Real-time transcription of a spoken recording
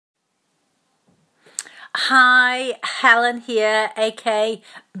Hi, Helen here, aka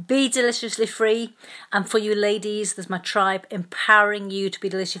Be Deliciously Free. And for you ladies, there's my tribe empowering you to be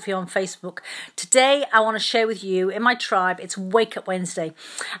deliciously free on Facebook. Today, I want to share with you in my tribe, it's Wake Up Wednesday.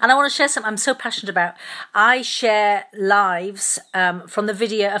 And I want to share something I'm so passionate about. I share lives from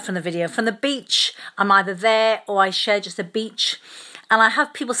the beach. I'm either there or I share just the beach. And I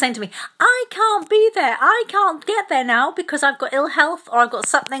have people saying to me, I can't be there. I can't get there now because I've got ill health or I've got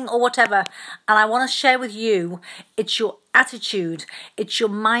something or whatever. And I want to share with you, it's your attitude. It's your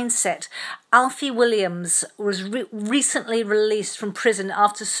mindset. Alfie Williams was recently released from prison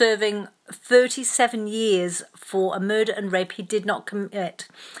after serving 37 years for a murder and rape he did not commit.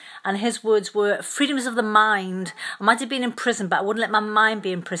 And his words were, freedoms of the mind. I might have been in prison, but I wouldn't let my mind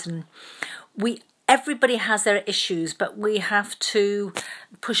be in prison. Everybody has their issues, but we have to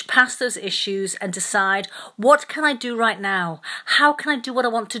push past those issues and decide, what can I do right now? How can I do what I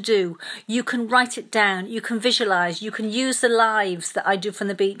want to do? You can write it down, you can visualize, you can use the lives that I do from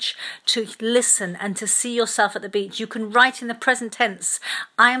the beach to listen and to see yourself at the beach. You can write in the present tense,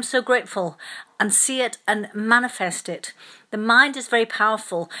 I am so grateful, and see it and manifest it. The mind is very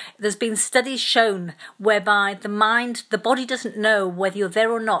powerful. There's been studies shown whereby the body doesn't know whether you're there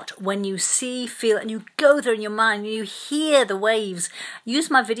or not. When you see, feel, and you go there in your mind, you hear the waves.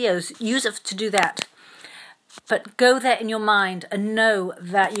 Use my videos, use it to do that. But go there in your mind and know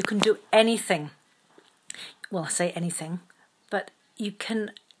that you can do anything. Well, I say anything, but you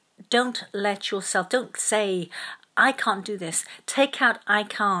can, don't say, I can't do this. Take out I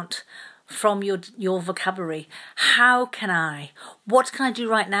can't from your vocabulary. How can I? What can I do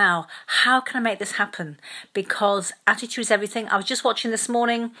right now? How can I make this happen? Because attitude is everything. I was just watching this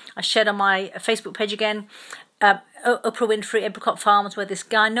morning, I shared on my Facebook page again, Oprah Winfrey, Apricot Farms, where this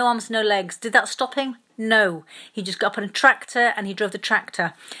guy, no arms, no legs. Did that stop him? No. He just got up on a tractor and he drove the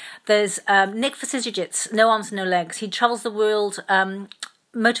tractor. There's Nick Vujicic, no arms, no legs. He travels the world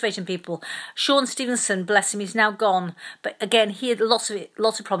motivating people. Sean Stevenson, bless him, he's now gone. But again, he had lots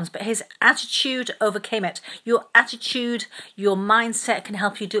of problems, but his attitude overcame it. Your attitude, your mindset can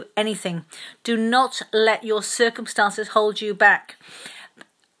help you do anything. Do not let your circumstances hold you back.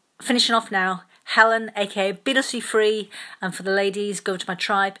 Finishing off now, Helen, aka Be Deliciously Free, and for the ladies, go to my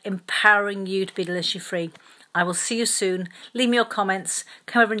tribe, empowering you to be deliciously free. I will see you soon. Leave me your comments.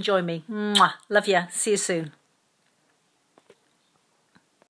 Come over and join me. Mwah. Love ya. See you soon.